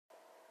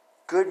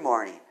Good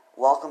morning.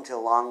 Welcome to the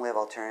Long Live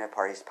Alternative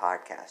Parties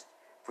podcast.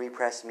 Free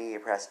Press Media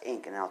Press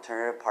Inc., an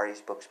alternative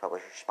parties books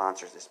publisher,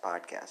 sponsors this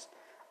podcast.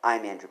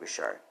 I'm Andrew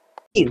Bouchard.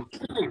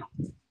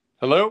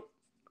 Hello.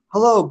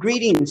 Hello,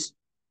 greetings.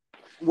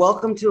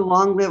 Welcome to the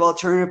Long Live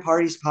Alternative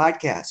Parties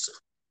podcast.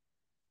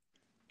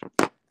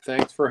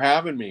 Thanks for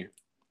having me.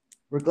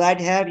 We're glad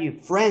to have you.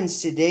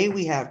 Friends, today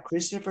we have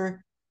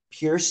Christopher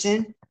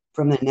Pearson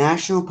from the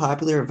National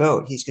Popular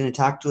Vote. He's going to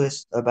talk to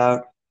us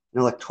about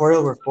an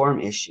electoral reform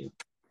issue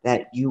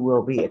that you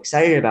will be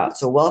excited about.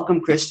 So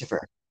welcome,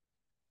 Christopher.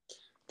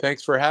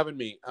 Thanks for having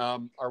me.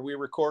 Are we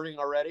recording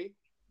already?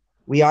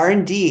 We are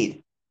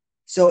indeed.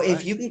 So All if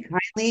right. you can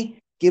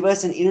kindly give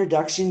us an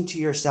introduction to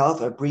yourself,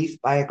 a brief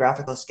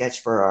biographical sketch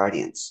for our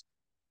audience.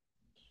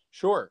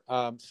 Sure.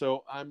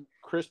 So I'm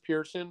Chris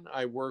Pearson.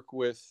 I work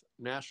with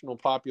National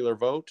Popular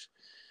Vote,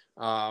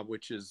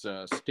 which is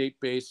a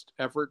state-based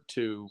effort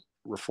to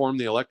reform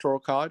the Electoral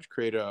College,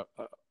 create a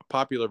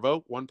popular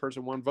vote, one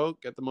person, one vote,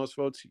 get the most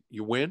votes,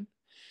 you win.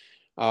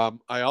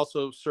 I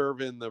also serve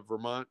in the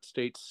Vermont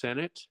State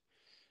Senate,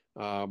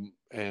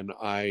 and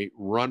I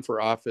run for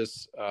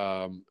office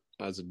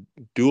as a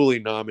duly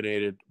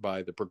nominated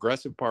by the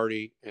Progressive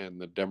Party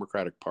and the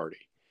Democratic Party.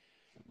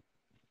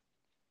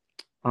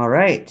 All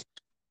right.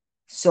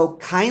 So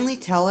kindly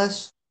tell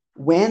us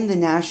when the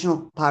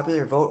National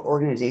Popular Vote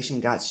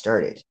organization got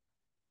started.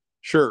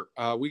 Sure.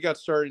 We got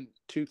started in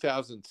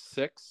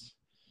 2006.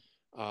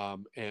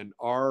 And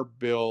our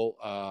bill,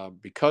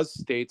 because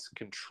states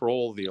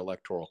control the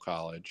Electoral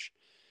College,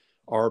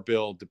 our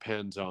bill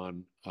depends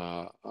on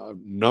a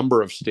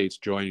number of states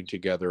joining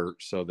together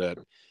so that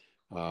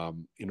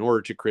in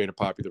order to create a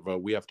popular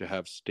vote, we have to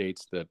have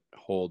states that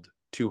hold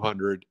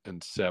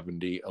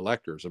 270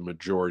 electors, a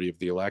majority of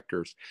the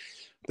electors.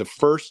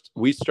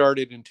 We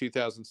started in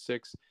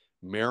 2006.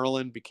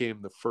 Maryland became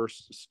the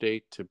first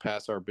state to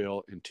pass our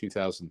bill in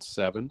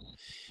 2007.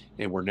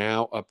 And we're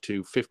now up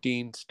to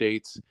 15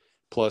 states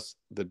plus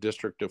the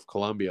District of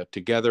Columbia.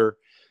 Together,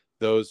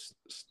 those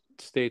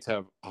states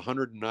have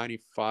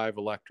 195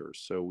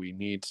 electors. So we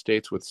need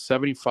states with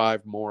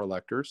 75 more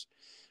electors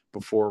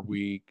before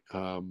we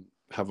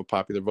have a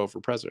popular vote for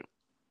president.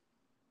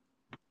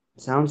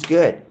 Sounds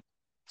good.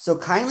 So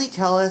kindly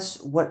tell us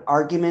what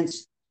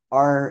arguments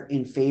are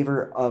in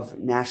favor of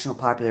National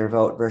Popular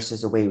Vote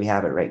versus the way we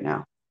have it right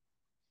now.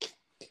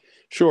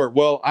 Sure.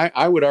 Well,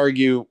 I would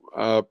argue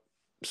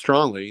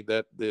strongly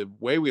that the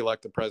way we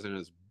elect the president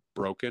is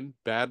broken,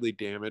 badly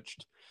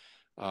damaged,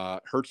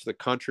 hurts the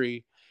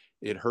country.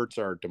 It hurts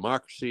our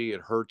democracy.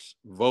 It hurts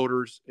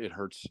voters. It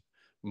hurts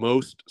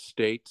most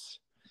states.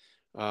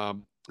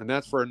 And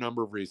that's for a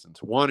number of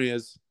reasons. One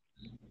is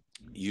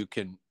you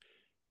can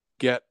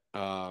get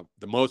the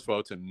most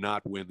votes and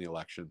not win the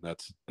election.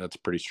 That's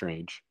pretty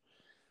strange.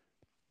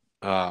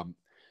 The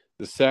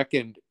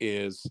second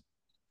is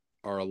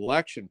our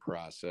election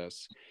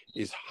process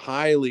is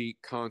highly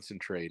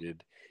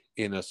concentrated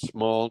in a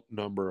small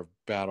number of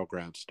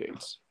battleground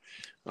states.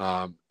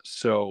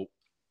 So,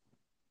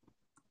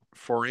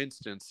 for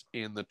instance,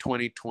 in the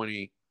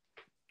 2020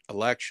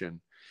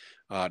 election,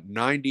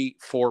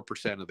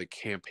 94% of the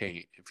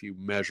campaign, if you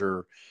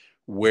measure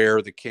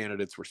where the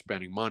candidates were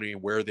spending money,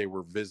 where they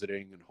were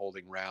visiting and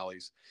holding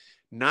rallies,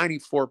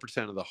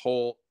 94% of the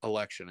whole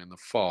election in the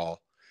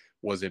fall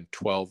was in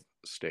 12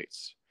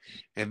 states.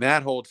 And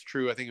that holds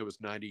true. I think it was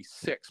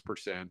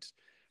 96%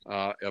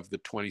 of the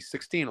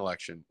 2016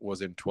 election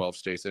was in 12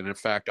 states. And in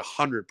fact,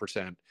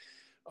 100%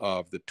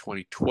 of the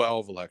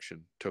 2012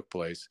 election took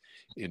place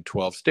in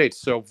 12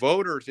 states. So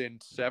voters in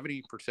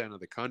 70%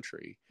 of the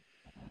country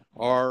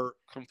are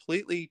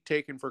completely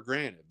taken for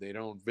granted. They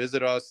don't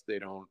visit us. They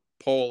don't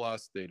poll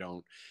us. They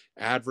don't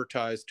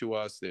advertise to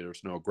us.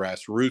 There's no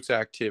grassroots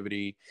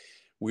activity.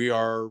 We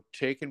are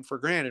taken for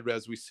granted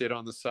as we sit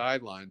on the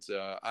sidelines.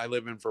 I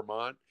live in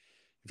Vermont.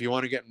 If you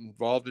want to get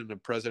involved in the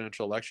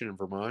presidential election in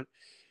Vermont,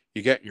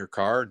 you get in your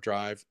car and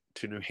drive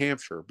to New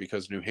Hampshire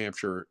because New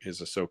Hampshire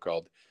is a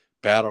so-called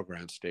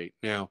battleground state.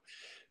 Now,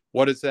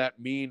 what does that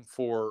mean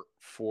for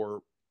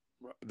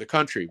the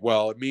country?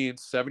 Well, it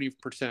means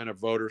 70% of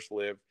voters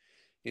live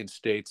in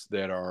states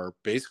that are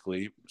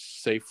basically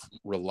safe,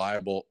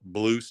 reliable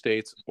blue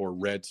states or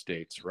red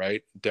states,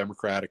 right?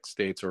 Democratic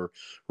states or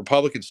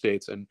Republican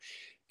states.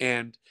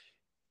 And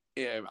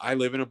I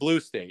live in a blue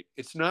state.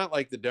 It's not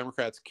like the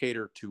Democrats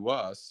cater to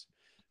us.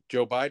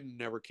 Joe Biden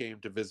never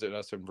came to visit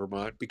us in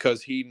Vermont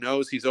because he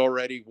knows he's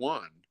already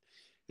won.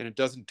 And it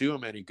doesn't do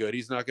him any good.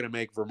 He's not going to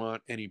make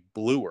Vermont any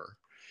bluer.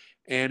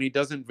 And he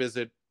doesn't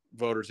visit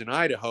voters in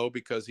Idaho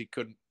because he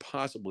couldn't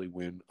possibly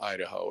win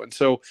Idaho. And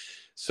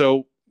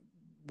so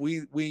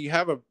we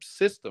have a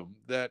system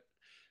that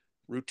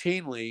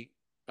routinely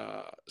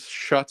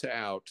shuts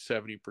out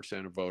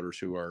 70% of voters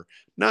who are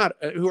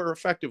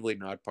effectively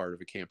not part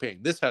of a campaign.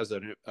 This has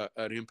an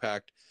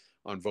impact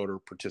on voter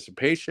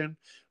participation,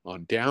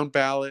 on down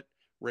ballot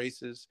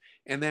races,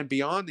 and then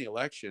beyond the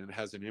election, it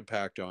has an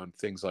impact on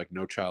things like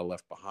No Child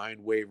Left Behind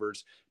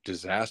waivers,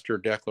 disaster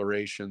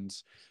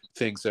declarations,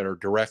 things that are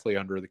directly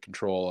under the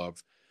control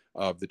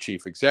of the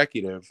chief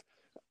executive.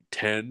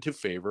 tend to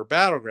favor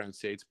battleground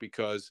states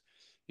because,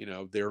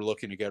 they're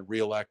looking to get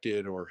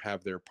reelected or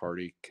have their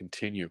party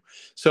continue.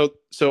 So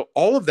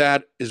all of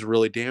that is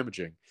really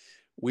damaging.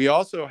 We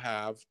also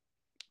have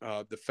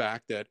the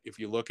fact that if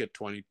you look at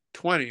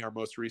 2020, our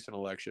most recent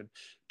election,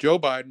 Joe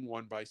Biden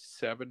won by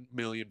 7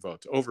 million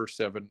votes, over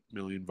 7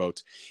 million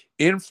votes.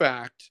 In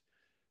fact,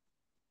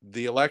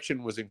 the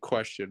election was in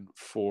question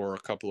for a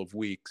couple of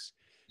weeks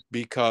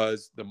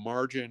because the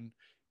margin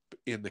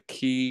in the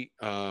key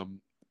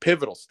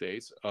pivotal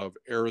states of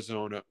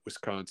Arizona,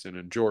 Wisconsin,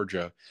 and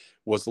Georgia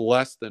was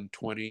less than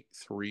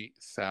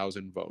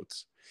 23,000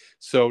 votes.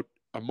 So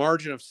a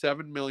margin of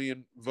 7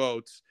 million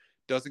votes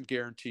doesn't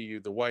guarantee you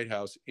the White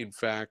House. In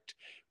fact,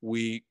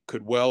 we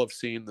could well have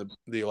seen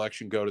the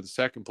election go to the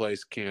second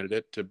place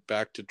candidate,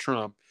 back to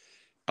Trump.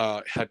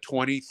 Had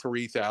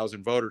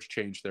 23,000 voters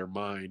change their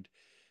mind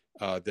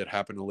that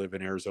happen to live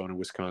in Arizona,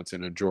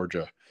 Wisconsin, and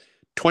Georgia.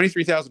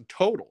 23,000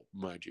 total,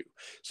 mind you.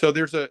 So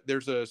there's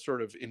a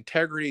sort of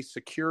integrity,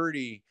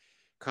 security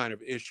kind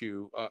of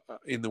issue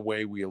in the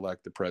way we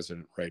elect the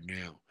president right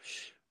now.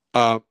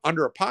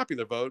 Under a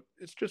popular vote,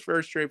 it's just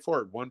very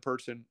straightforward. One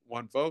person,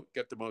 one vote,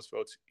 get the most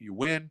votes, you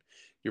win.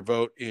 Your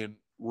vote in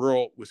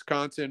rural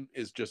Wisconsin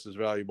is just as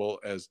valuable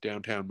as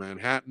downtown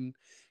Manhattan.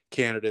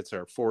 Candidates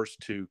are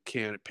forced to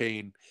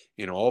campaign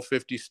in all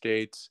 50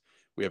 states.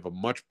 We have a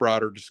much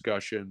broader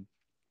discussion.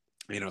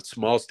 A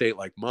small state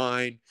like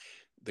mine,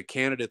 the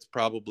candidates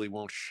probably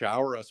won't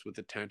shower us with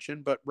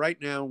attention, but right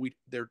now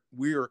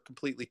we are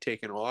completely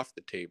taken off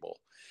the table.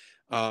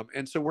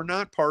 And so we're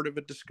not part of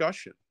a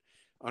discussion.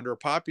 Under a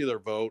popular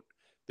vote,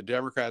 the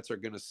Democrats are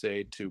going to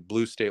say to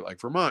blue state like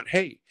Vermont,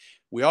 hey,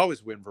 we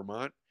always win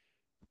Vermont.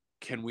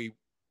 Can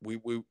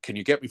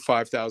you get me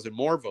 5,000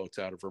 more votes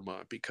out of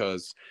Vermont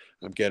because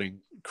I'm getting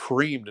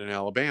creamed in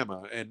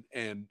Alabama?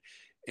 And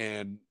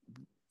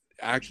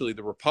actually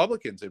the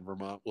Republicans in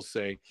Vermont will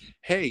say,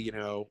 hey,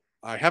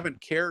 I haven't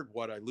cared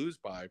what I lose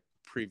by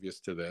previous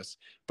to this,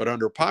 but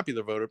under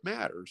popular vote, it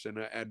matters.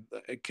 And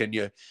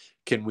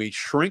can we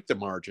shrink the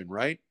margin,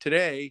 right?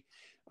 Today,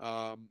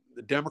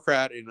 the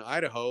Democrat in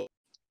Idaho.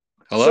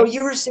 Hello? So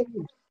you were saying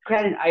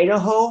Democrat in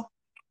Idaho?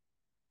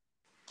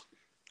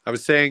 I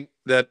was saying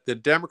that the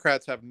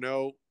Democrats have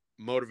no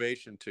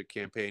motivation to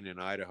campaign in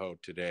Idaho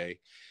today,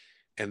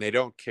 and they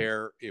don't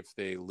care if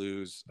they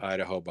lose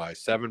Idaho by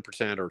 7%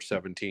 or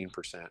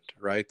 17%,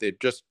 right?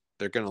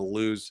 They're going to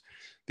lose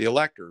the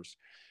electors.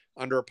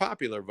 Under a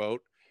popular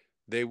vote,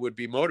 they would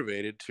be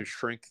motivated to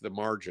shrink the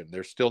margin.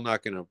 They're still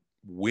not going to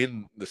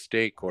win the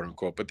state, quote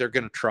unquote, but they're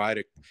going to try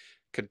to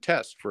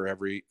contest for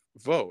every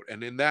vote.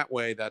 And in that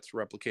way, that's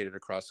replicated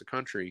across the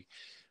country.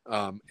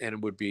 And it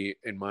would be,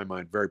 in my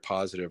mind, very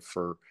positive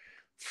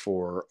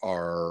for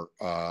our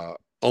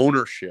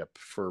ownership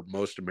for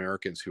most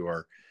Americans who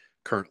are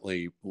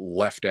currently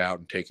left out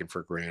and taken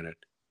for granted.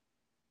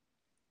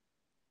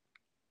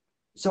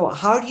 So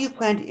how do you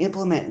plan to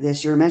implement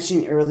this? You were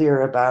mentioning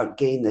earlier about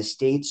getting the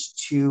states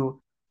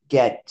to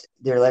get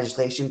their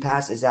legislation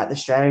passed. Is that the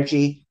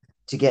strategy,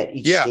 to get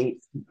each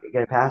state to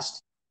get it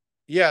passed?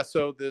 Yeah,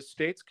 so the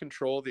states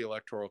control the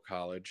Electoral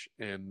College,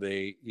 and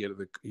the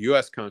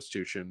U.S.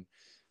 Constitution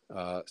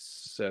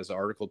says,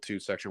 Article 2,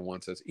 Section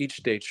 1 says, each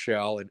state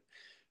shall,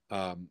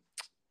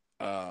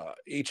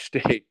 each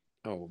state,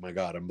 oh my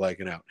God, I'm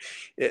blanking out.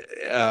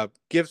 It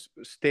gives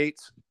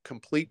states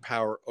complete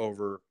power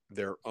over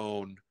their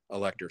own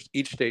electors.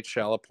 Each state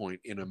shall appoint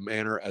in a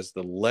manner as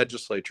the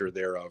legislature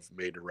thereof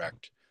may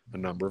direct a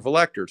number of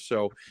electors.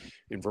 So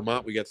in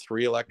Vermont, we get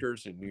 3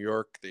 electors. In New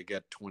York, they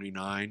get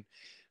 29.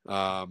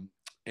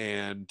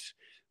 And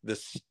the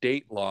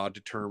state law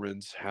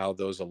determines how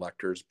those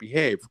electors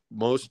behave.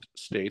 Most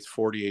states,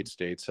 48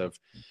 states, have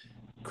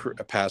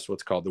passed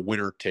what's called the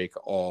winner take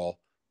all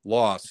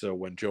law. So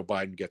when Joe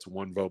Biden gets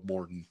 1 vote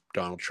more than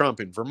Donald Trump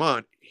in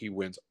Vermont, he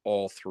wins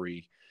all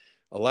 3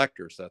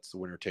 electors. That's the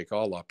winner take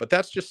all law. But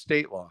that's just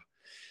state law.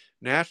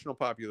 National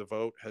popular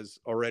vote has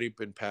already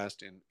been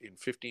passed in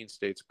 15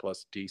 states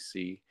plus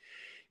DC.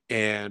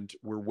 And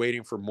we're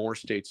waiting for more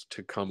states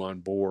to come on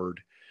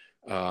board,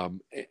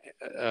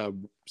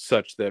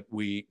 such that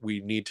we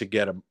need to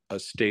get a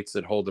states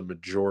that hold the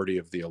majority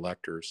of the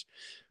electors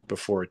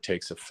before it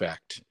takes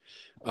effect.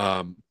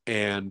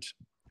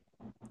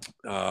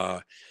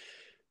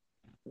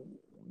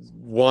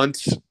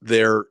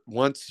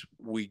 Once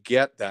we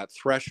get that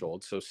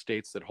threshold, so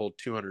states that hold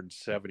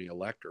 270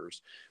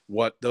 electors,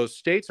 what those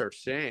states are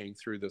saying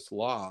through this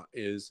law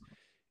is,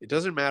 it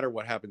doesn't matter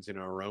what happens in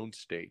our own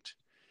state.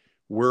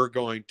 We're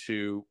going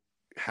to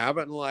have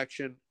an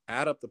election,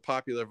 add up the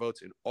popular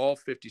votes in all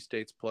 50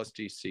 states plus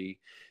DC,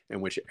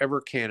 and whichever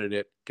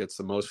candidate gets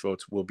the most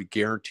votes will be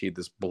guaranteed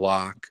this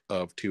block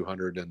of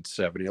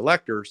 270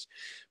 electors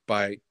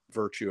by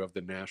virtue of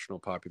the national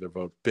popular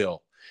vote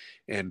bill.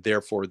 And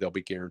therefore, they'll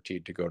be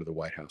guaranteed to go to the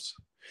White House.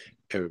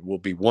 It will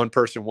be one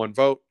person, one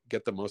vote.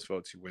 Get the most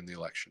votes, you win the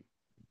election.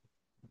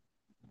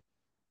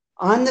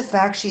 On the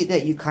fact sheet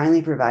that you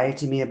kindly provided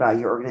to me about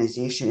your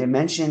organization, it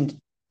mentioned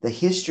the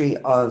history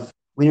of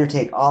winner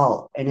take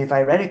all. And if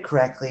I read it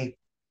correctly,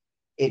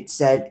 it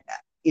said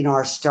in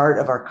our start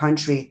of our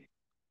country,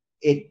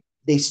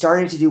 they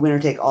started to do winner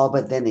take all,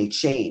 but then they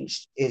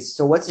changed.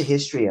 So what's the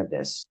history of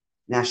this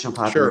national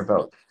popular Sure.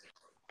 vote?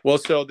 Well,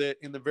 so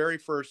in the very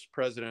first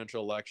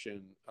presidential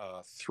election,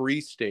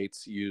 3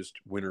 states used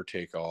winner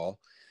take all.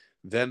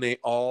 Then they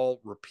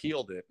all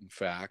repealed it, in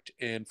fact.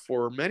 And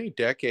for many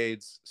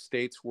decades,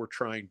 states were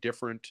trying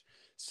different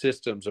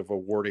systems of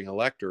awarding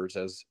electors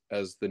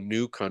as the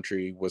new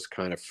country was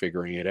kind of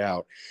figuring it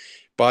out.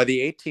 By the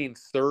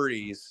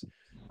 1830s,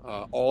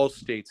 all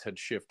states had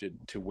shifted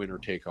to winner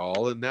take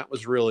all, and that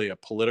was really a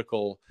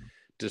political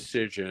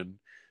decision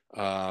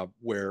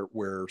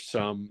where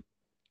some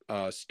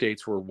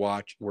states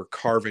were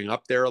carving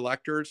up their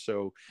electors,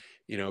 so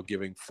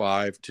giving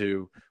 5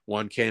 to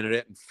one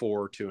candidate and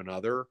 4 to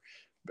another,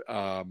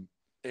 um,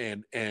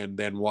 and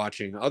then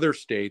watching other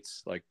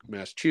states like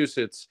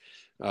Massachusetts,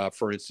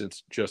 for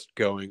instance, just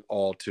going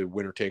all to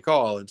winner take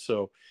all, and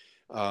so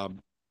um,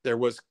 there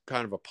was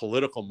kind of a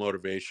political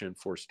motivation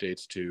for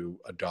states to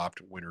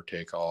adopt winner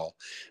take all,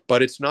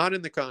 but it's not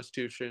in the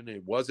Constitution.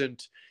 It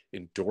wasn't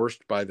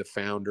endorsed by the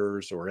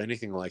founders or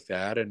anything like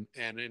that. And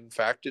in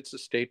fact, it's a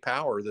state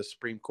power. The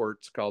Supreme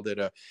Court's called it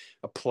a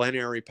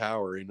plenary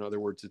power. In other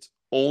words, it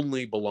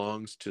only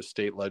belongs to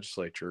state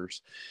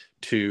legislatures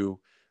to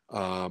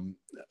um,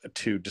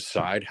 to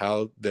decide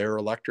how their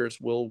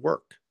electors will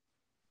work.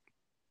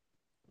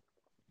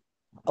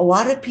 A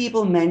lot of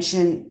people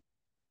mention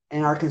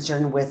and are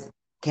concerned with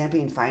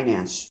campaign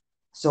finance.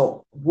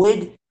 So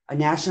would a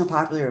national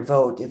popular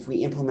vote, if we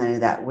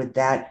implemented that, would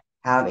that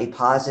have a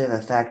positive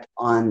effect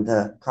on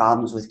the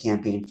problems with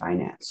campaign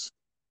finance?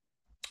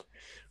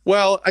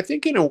 Well, I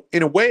think in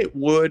a way it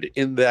would,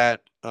 in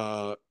that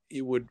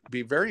it would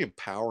be very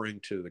empowering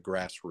to the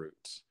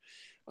grassroots.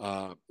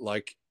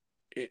 Like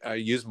I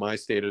use my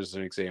state as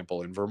an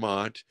example. In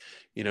Vermont,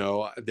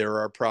 there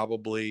are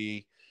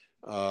probably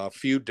a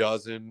few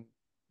dozen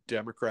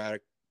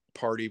Democratic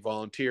Party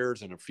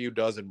volunteers and a few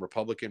dozen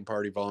Republican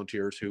Party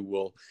volunteers who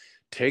will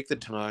take the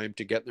time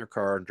to get in their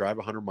car and drive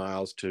 100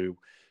 miles to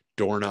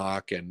door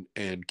knock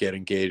and get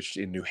engaged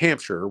in New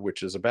Hampshire,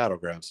 which is a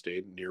battleground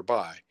state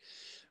nearby.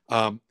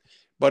 Um,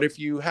 but if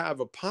you have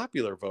a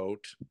popular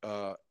vote,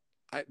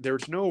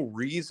 there's no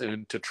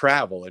reason to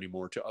travel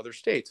anymore to other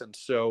states. And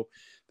so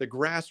the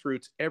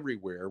grassroots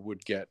everywhere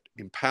would get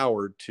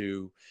empowered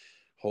to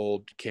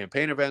hold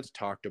campaign events,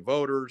 talk to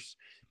voters.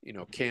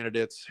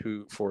 Candidates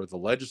who for the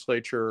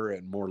legislature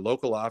and more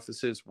local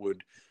offices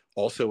would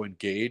also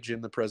engage in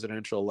the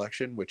presidential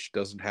election, which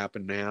doesn't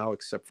happen now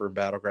except for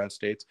battleground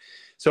states.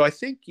 So I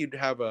think you'd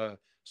have a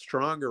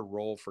stronger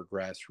role for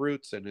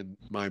grassroots, and in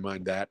my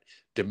mind that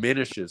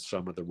diminishes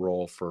some of the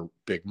role for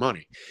big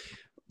money.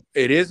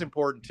 It is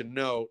important to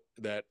note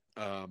that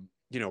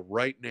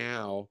right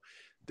now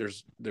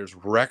there's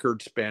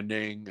record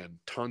spending and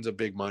tons of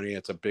big money.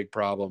 It's a big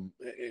problem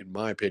in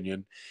my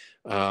opinion.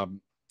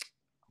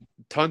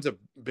 Tons of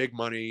big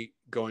money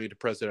going into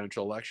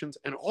presidential elections,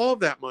 and all of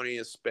that money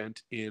is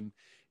spent in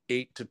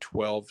 8 to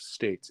 12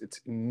 states.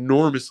 It's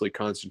enormously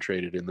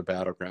concentrated in the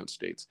battleground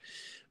states.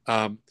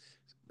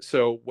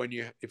 So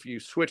if you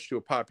switch to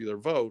a popular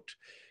vote,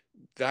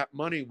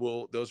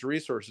 those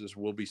resources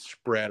will be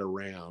spread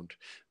around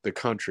the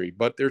country.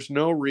 But there's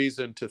no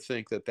reason to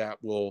think that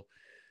will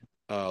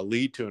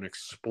lead to an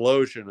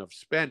explosion of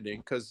spending,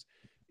 because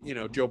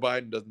Joe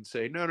Biden doesn't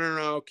say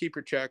no, keep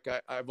your check.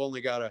 I've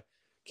only got to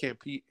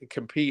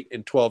compete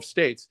in 12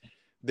 states.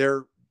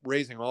 They're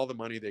raising all the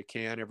money they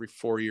can. Every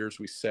 4 years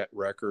we set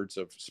records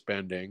of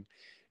spending.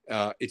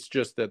 It's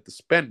just that the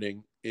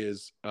spending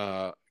is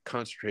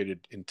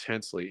concentrated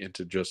intensely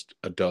into just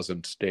a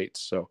dozen states.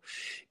 So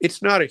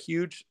it's not a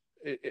huge,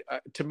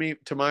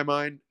 to my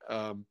mind,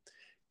 a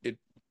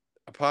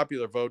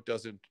popular vote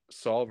doesn't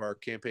solve our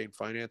campaign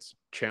finance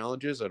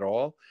challenges at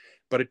all,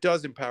 but it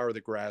does empower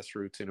the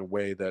grassroots in a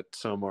way that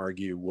some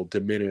argue will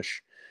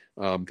diminish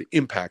the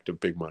impact of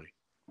big money.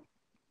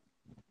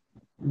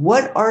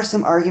 What are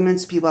some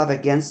arguments people have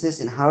against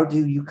this, and how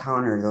do you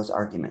counter those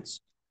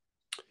arguments?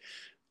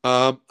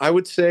 I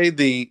would say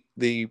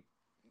the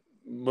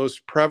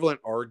most prevalent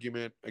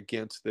argument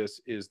against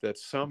this is that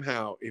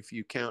somehow, if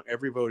you count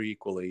every vote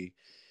equally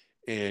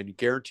and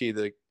guarantee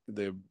the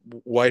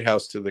White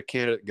House to the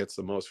candidate gets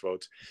the most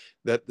votes,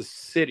 that the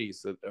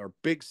cities that are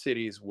big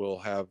cities will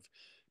have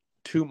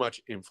too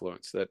much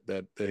influence, that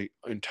the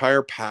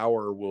entire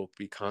power will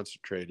be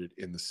concentrated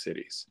in the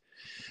cities,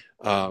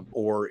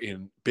 or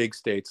in big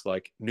states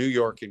like New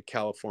York and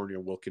California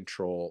will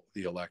control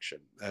the election.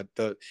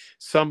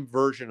 Some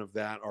version of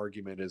that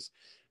argument is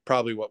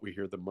probably what we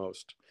hear the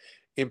most.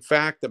 In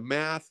fact, the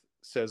math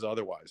says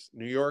otherwise.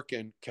 New York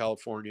and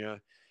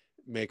California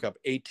make up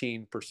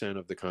 18%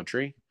 of the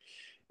country.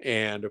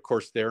 And of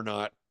course, they're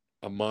not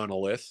a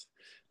monolith.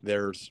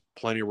 There's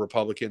plenty of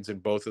Republicans in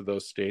both of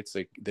those states.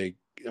 They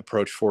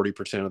approach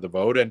 40% of the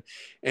vote.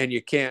 And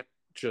you can't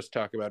just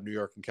talk about New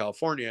York and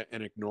California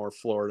and ignore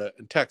Florida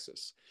and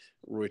Texas,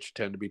 which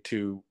tend to be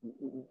two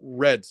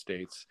red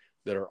states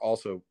that are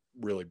also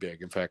really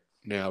big. In fact,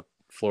 now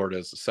Florida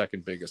is the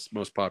second biggest,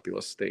 most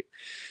populous state.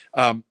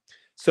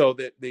 So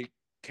that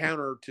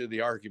counter to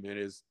the argument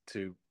is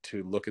to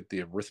look at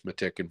the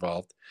arithmetic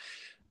involved.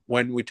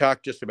 When we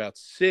talk just about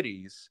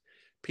cities,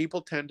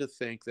 people tend to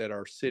think that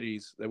our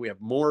cities, that we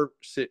have more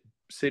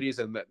cities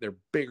and that they're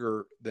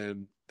bigger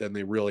than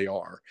they really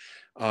are.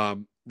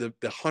 The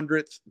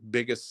 100th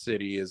biggest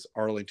city is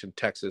Arlington,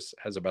 Texas,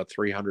 has about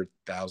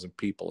 300,000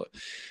 people.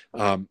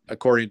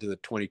 According to the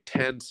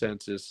 2010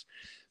 census,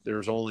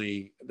 there's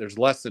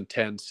less than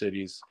 10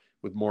 cities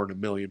with more than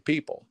 1 million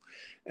people.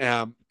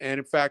 And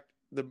in fact,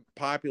 the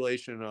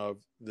population of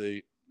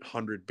the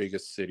 100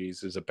 biggest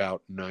cities is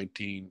about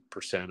 19%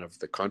 of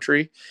the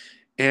country.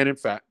 And in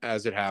fact,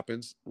 as it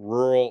happens,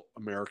 rural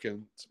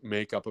Americans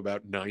make up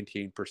about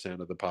 19%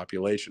 of the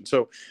population.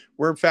 So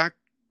we're in fact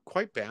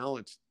quite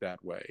balanced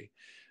that way.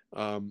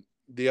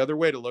 The other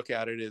way to look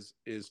at it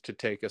is to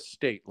take a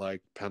state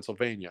like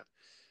Pennsylvania.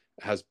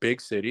 It has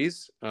big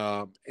cities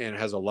and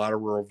has a lot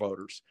of rural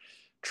voters.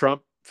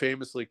 Trump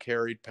famously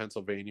carried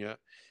Pennsylvania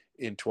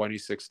in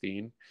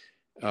 2016.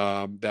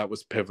 That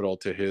was pivotal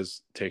to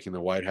his taking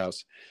the White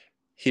House.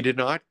 He did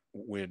not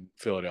win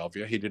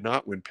Philadelphia. He did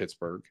not win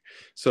Pittsburgh.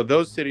 So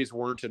those cities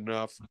weren't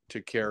enough to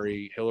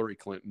carry Hillary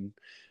Clinton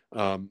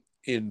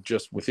in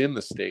just within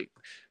the state.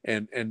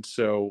 And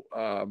so,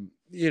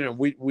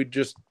 we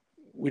just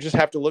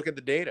have to look at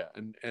the data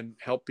and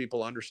help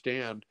people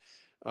understand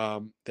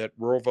that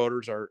rural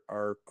voters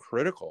are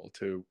critical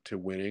to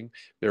winning.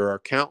 There are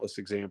countless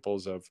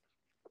examples of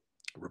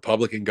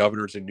Republican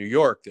governors in New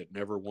York that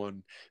never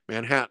won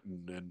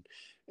Manhattan,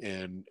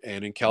 and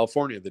in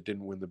California that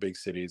didn't win the big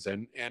cities.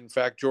 And in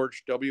fact,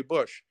 George W.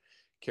 Bush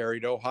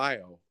carried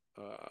Ohio,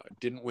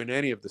 didn't win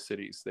any of the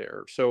cities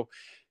there. So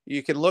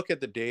you can look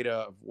at the data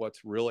of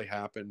what's really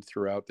happened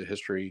throughout the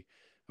history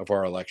of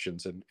our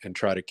elections and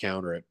try to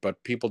counter it.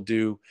 But people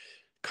do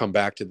come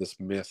back to this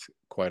myth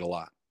quite a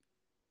lot.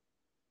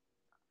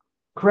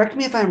 Correct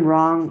me if I'm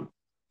wrong,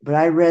 but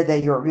I read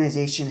that your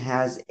organization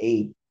has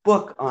a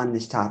book on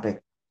this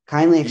topic.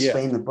 Kindly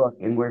explain the book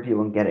and where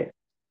people can get it.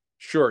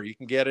 Sure. You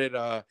can get it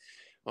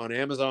on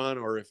Amazon,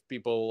 or if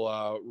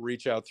people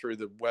reach out through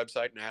the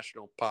website,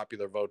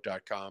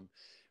 nationalpopularvote.com,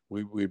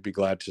 we'd be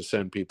glad to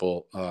send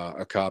people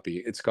a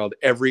copy. It's called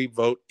Every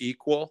Vote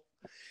Equal,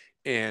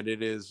 and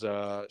it is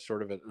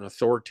sort of an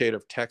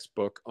authoritative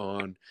textbook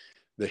on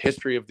the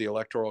history of the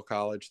Electoral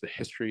College, the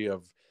history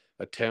of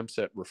attempts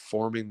at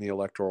reforming the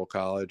Electoral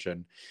College,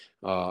 and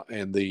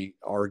the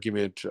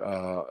argument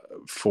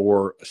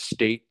for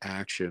state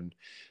action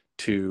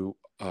to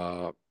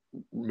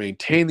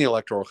maintain the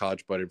Electoral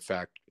College, but in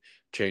fact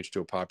change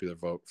to a popular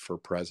vote for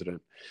president.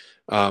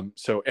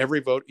 So Every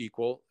Vote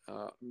Equal,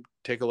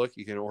 take a look.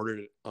 You can order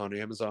it on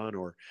Amazon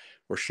or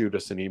shoot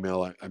us an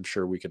email. I'm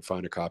sure we can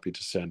find a copy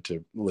to send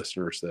to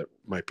listeners that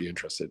might be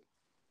interested.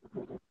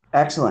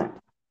 Excellent.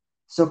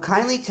 So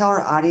kindly tell our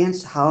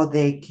audience how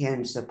they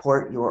can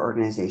support your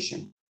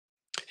organization.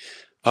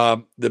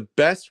 The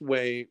best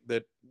way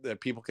that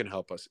people can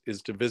help us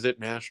is to visit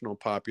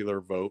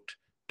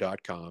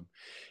nationalpopularvote.com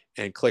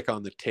and click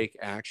on the Take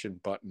Action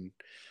button.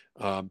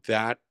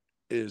 That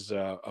is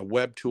a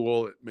web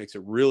tool. It makes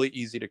it really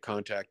easy to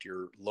contact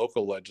your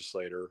local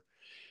legislator.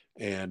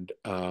 And,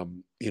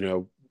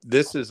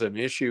 this is an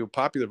issue.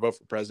 Popular vote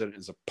for president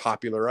is a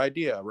popular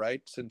idea,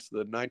 right? Since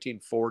the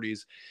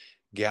 1940s,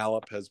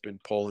 Gallup has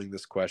been polling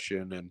this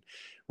question, and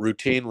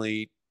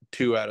routinely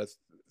 2 out of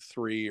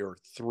 3 or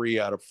 3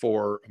 out of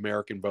 4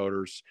 American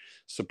voters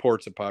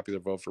supports a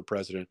popular vote for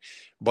president.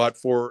 But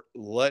for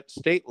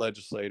state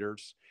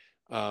legislators,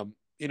 our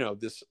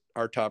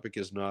topic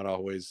is not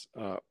always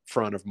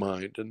front of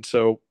mind. And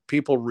so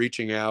people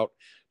reaching out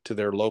to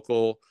their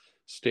local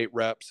state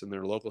reps and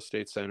their local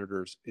state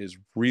senators is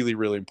really,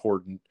 really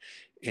important,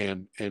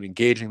 and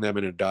engaging them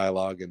in a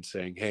dialogue and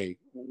saying, hey,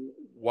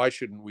 why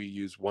shouldn't we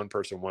use one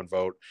person, one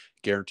vote,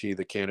 guarantee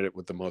the candidate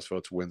with the most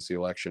votes wins the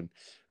election?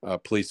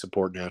 Please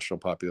support National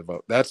Popular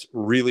Vote. That's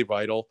really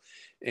vital.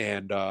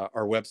 And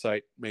our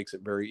website makes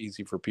it very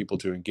easy for people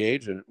to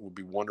engage. And it would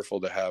be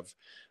wonderful to have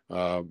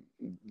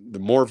the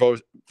more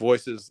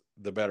voices,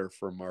 the better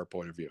from our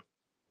point of view.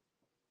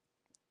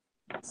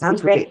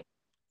 Sounds great.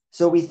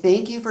 So we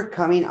thank you for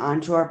coming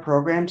onto our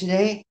program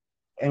today,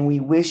 and we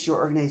wish your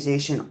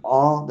organization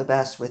all the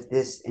best with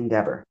this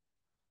endeavor.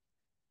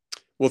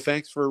 Well,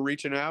 thanks for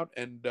reaching out,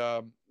 and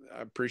I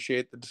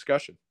appreciate the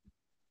discussion.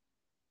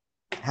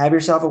 Have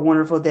yourself a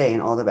wonderful day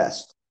and all the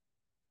best.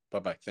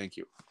 Bye-bye. Thank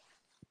you.